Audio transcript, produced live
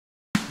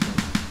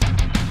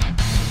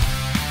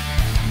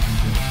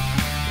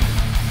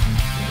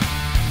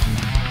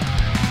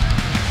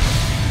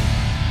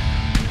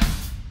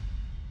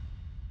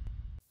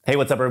Hey,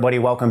 what's up everybody?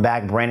 Welcome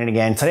back. Brandon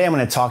again. Today I'm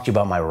going to talk to you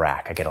about my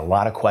rack. I get a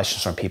lot of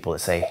questions from people that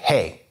say,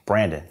 hey,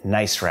 Brandon,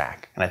 nice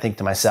rack. And I think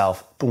to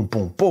myself, boom,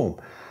 boom, boom.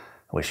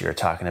 I wish you were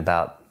talking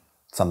about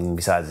something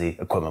besides the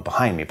equipment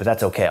behind me, but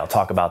that's okay. I'll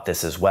talk about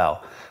this as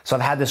well. So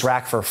I've had this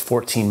rack for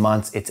 14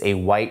 months. It's a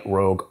white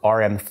Rogue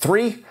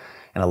RM-3.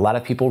 And a lot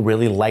of people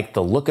really like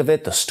the look of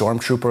it, the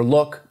Stormtrooper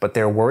look, but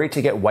they're worried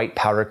to get white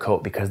powder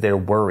coat because they're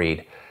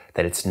worried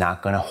that it's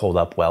not going to hold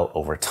up well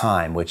over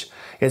time, which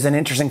is an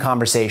interesting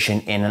conversation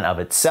in and of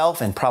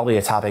itself and probably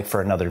a topic for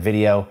another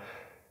video.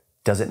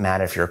 Does it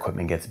matter if your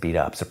equipment gets beat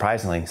up?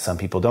 Surprisingly, some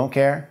people don't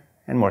care,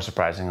 and more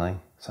surprisingly,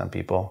 some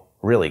people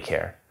really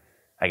care.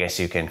 I guess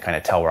you can kind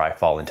of tell where I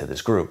fall into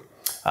this group.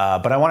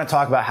 But I want to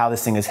talk about how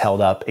this thing is held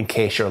up in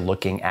case you're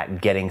looking at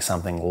getting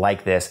something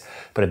like this,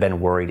 but have been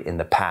worried in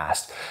the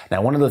past.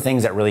 Now, one of the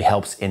things that really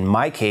helps in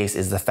my case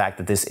is the fact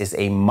that this is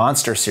a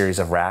monster series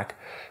of rack,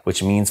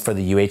 which means for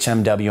the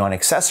UHMW on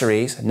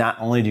accessories, not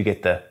only do you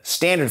get the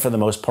standard for the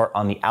most part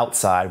on the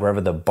outside, wherever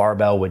the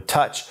barbell would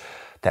touch,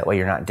 that way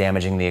you're not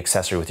damaging the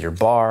accessory with your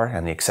bar,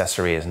 and the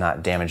accessory is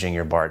not damaging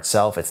your bar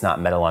itself. It's not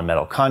metal on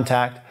metal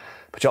contact.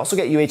 But you also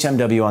get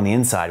UHMW on the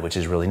inside, which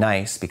is really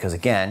nice because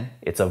again,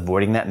 it's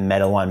avoiding that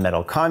metal on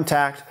metal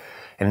contact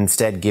and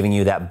instead giving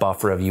you that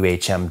buffer of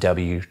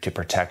UHMW to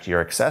protect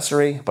your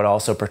accessory, but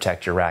also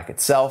protect your rack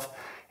itself.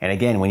 And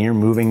again, when you're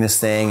moving this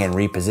thing and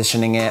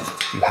repositioning it,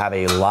 you have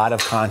a lot of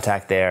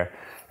contact there.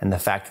 And the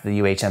fact that the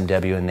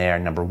UHMW in there,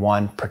 number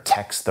one,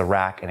 protects the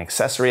rack and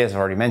accessory, as I've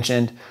already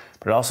mentioned,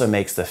 but it also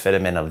makes the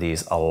fitment of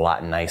these a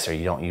lot nicer.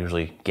 You don't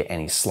usually get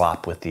any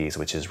slop with these,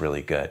 which is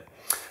really good.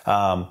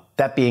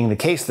 That being the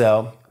case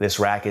though, this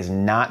rack is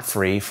not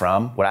free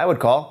from what I would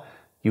call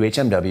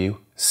UHMW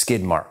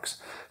skid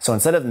marks. So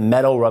instead of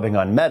metal rubbing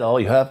on metal,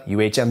 you have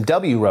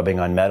UHMW rubbing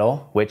on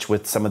metal, which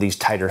with some of these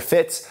tighter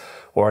fits,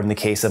 or in the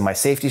case of my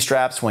safety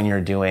straps, when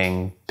you're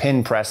doing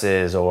pin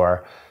presses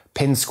or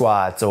pin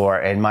squats, or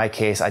in my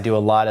case, I do a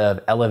lot of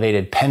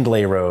elevated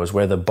pendlay rows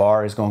where the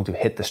bar is going to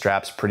hit the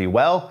straps pretty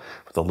well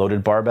with a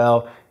loaded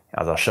barbell.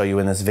 As I'll show you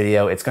in this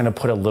video, it's going to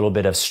put a little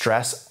bit of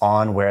stress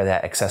on where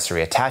that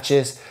accessory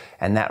attaches,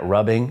 and that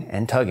rubbing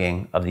and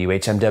tugging of the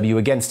UHMW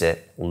against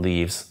it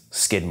leaves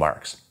skid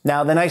marks.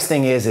 Now, the nice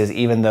thing is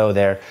even though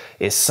there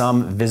is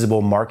some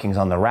visible markings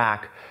on the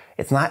rack,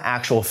 it's not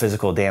actual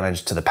physical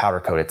damage to the powder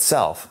coat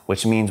itself,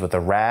 which means with a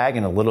rag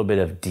and a little bit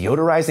of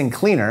deodorizing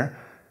cleaner,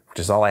 which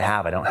is all I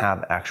have. I don't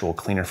have actual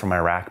cleaner for my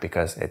rack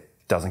because it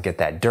doesn't get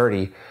that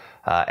dirty.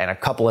 And a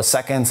couple of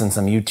seconds and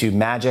some YouTube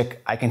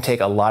magic, I can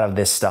take a lot of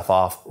this stuff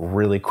off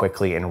really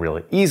quickly and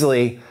really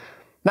easily.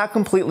 Not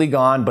completely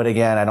gone, but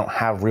again, I don't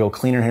have real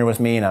cleaner here with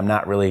me and I'm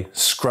not really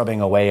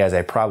scrubbing away as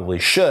I probably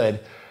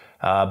should.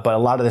 But a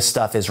lot of this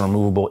stuff is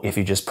removable if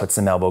you just put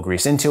some elbow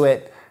grease into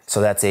it. So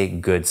that's a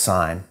good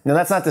sign. Now,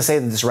 that's not to say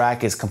that this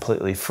rack is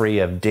completely free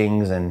of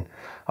dings and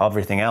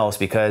everything else,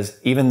 because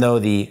even though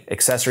the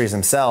accessories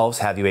themselves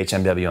have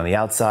UHMW on the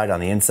outside, on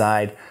the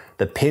inside,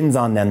 the pins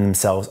on them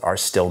themselves are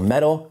still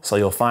metal. So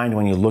you'll find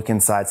when you look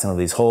inside some of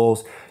these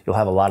holes, you'll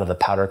have a lot of the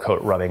powder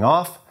coat rubbing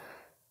off,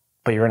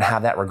 but you're gonna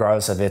have that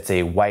regardless if it's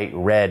a white,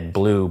 red,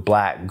 blue,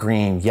 black,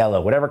 green, yellow,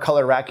 whatever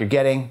color rack you're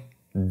getting,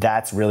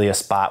 that's really a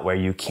spot where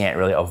you can't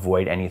really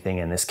avoid anything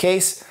in this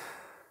case.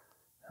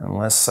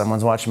 Unless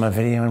someone's watching my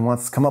video and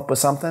wants to come up with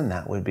something,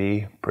 that would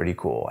be pretty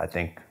cool. I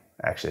think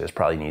actually there's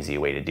probably an easy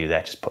way to do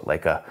that. Just put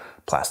like a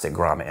plastic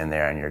grommet in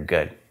there and you're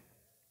good.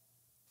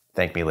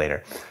 Thank me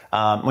later.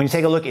 When you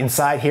take a look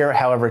inside here,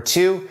 however,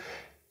 too,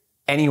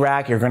 any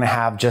rack, you're gonna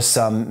have just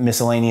some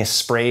miscellaneous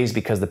sprays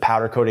because the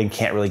powder coating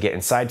can't really get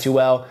inside too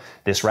well.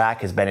 This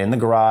rack has been in the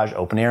garage,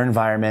 open air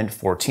environment,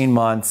 14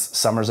 months.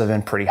 Summers have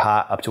been pretty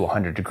hot, up to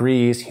 100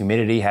 degrees.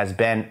 Humidity has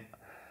been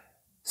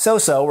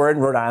so-so. We're in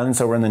Rhode Island,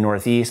 so we're in the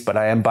Northeast, but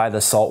I am by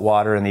the salt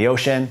water in the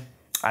ocean.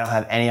 I don't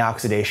have any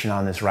oxidation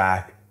on this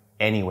rack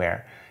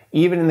anywhere.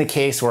 Even in the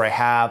case where I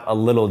have a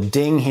little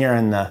ding here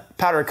in the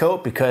powder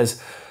coat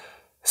because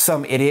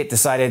some idiot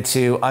decided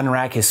to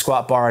unrack his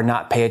squat bar and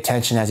not pay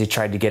attention as he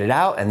tried to get it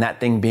out, and that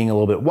thing being a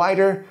little bit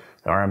wider,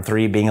 the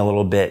RM-3 being a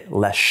little bit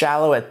less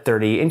shallow at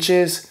 30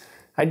 inches,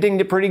 I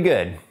dinged it pretty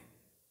good.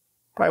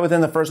 Probably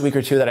within the first week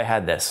or two that I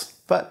had this,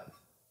 but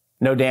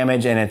no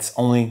damage and it's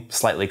only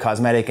slightly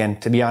cosmetic,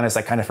 and to be honest,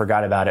 I kind of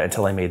forgot about it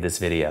until I made this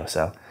video,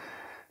 so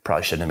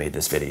probably shouldn't have made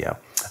this video.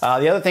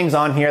 The other things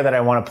on here that I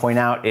want to point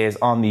out is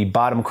on the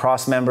bottom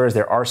cross members,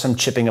 there are some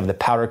chipping of the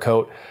powder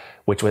coat,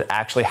 which was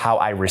actually how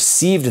I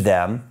received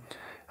them.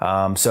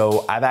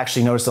 So I've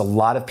actually noticed a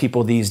lot of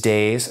people these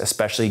days,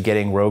 especially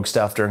getting Rogue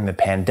stuff during the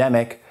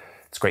pandemic.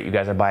 It's great you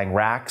guys are buying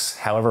racks.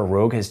 However,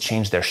 Rogue has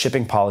changed their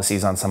shipping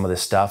policies on some of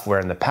this stuff, where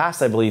in the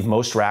past, I believe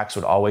most racks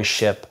would always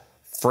ship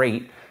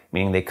freight,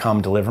 meaning they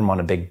come deliver them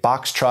on a big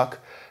box truck.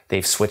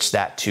 They've switched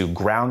that to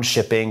ground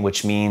shipping,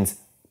 which means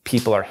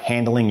people are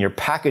handling your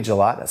package a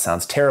lot. That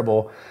sounds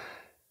terrible,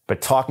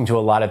 but talking to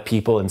a lot of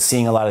people and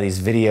seeing a lot of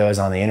these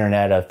videos on the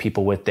internet of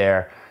people with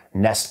their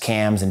Nest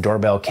cams and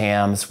doorbell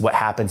cams, what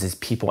happens is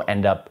people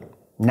end up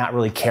not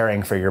really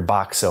caring for your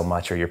box so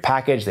much or your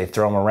package. They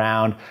throw them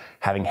around,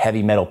 having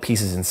heavy metal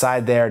pieces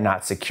inside there,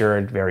 not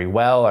secured very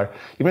well, or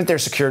even if they're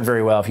secured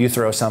very well, if you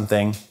throw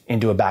something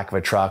into the back of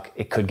a truck,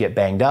 it could get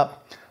banged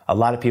up. A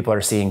lot of people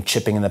are seeing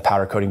chipping in the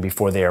powder coating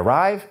before they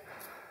arrive,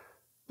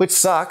 which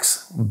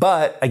sucks,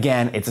 but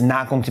again, it's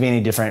not going to be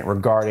any different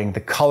regarding the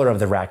color of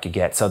the rack you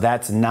get. So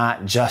that's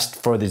not just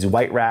for these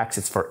white racks,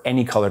 it's for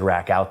any colored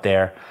rack out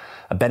there.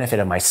 A benefit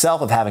of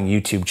myself of having a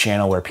YouTube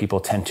channel where people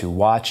tend to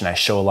watch and I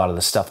show a lot of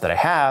the stuff that I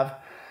have.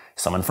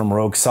 Someone from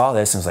Rogue saw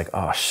this and was like,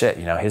 oh shit,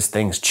 you know, his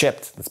thing's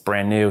chipped. It's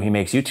brand new. He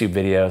makes YouTube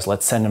videos.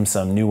 Let's send him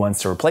some new ones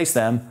to replace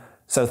them.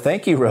 So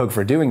thank you, Rogue,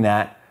 for doing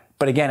that.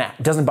 But again,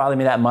 it doesn't bother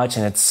me that much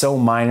and it's so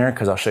minor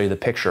because I'll show you the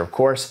picture, of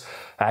course.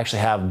 I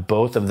actually have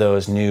both of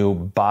those new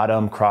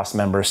bottom cross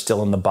members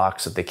still in the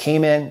box that they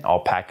came in,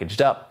 all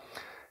packaged up,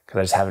 because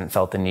I just haven't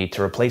felt the need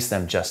to replace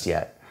them just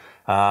yet.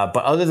 But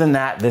other than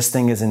that, this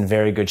thing is in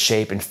very good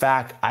shape. In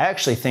fact, I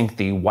actually think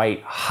the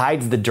white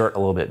hides the dirt a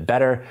little bit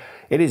better.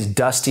 It is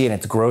dusty and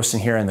it's gross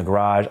in here in the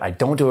garage. I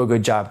don't do a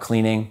good job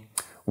cleaning.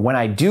 When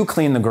I do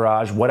clean the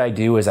garage, what I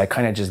do is I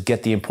kind of just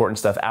get the important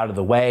stuff out of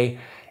the way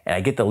and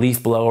I get the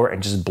leaf blower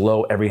and just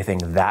blow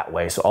everything that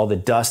way. So all the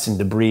dust and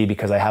debris,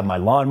 because I have my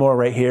lawnmower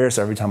right here,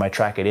 so every time I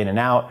track it in and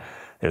out,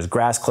 there's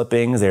grass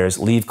clippings, there's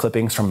leaf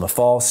clippings from the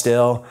fall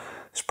still.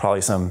 There's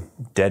probably some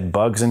dead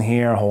bugs in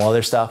here, a whole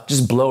other stuff.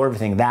 Just blow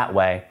everything that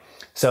way.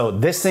 So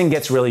this thing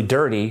gets really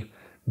dirty,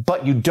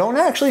 but you don't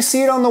actually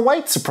see it on the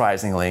white,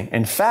 surprisingly.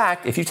 In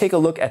fact, if you take a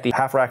look at the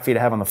half rack feet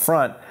I have on the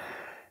front,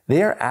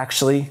 they are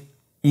actually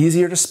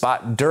easier to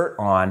spot dirt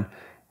on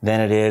than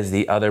it is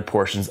the other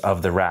portions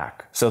of the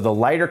rack. So the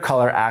lighter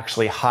color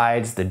actually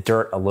hides the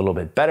dirt a little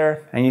bit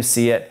better, and you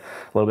see it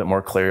a little bit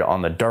more clear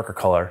on the darker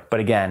color. But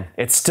again,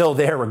 it's still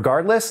there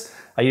regardless.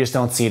 I just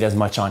don't see it as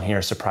much on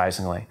here,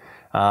 surprisingly.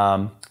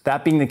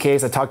 That being the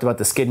case, I talked about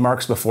the skid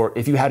marks before.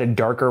 If you had a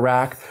darker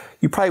rack,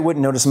 you probably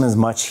wouldn't notice them as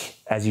much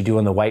as you do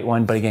on the white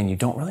one, but again, you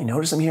don't really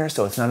notice them here,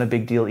 so it's not a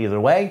big deal either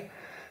way.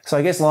 So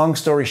I guess long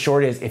story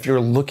short is, if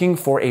you're looking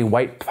for a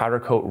white powder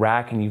coat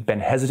rack and you've been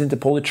hesitant to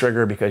pull the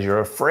trigger because you're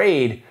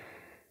afraid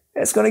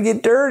it's gonna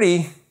get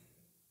dirty,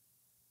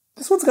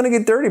 this one's gonna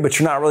get dirty, but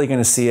you're not really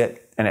gonna see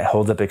it, and it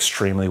holds up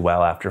extremely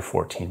well after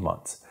 14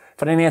 months.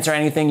 If I didn't answer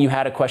anything you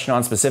had a question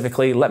on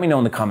specifically, let me know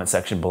in the comment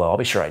section below. I'll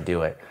be sure I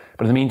do it.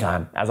 But in the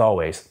meantime, as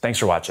always, thanks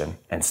for watching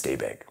and stay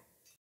big.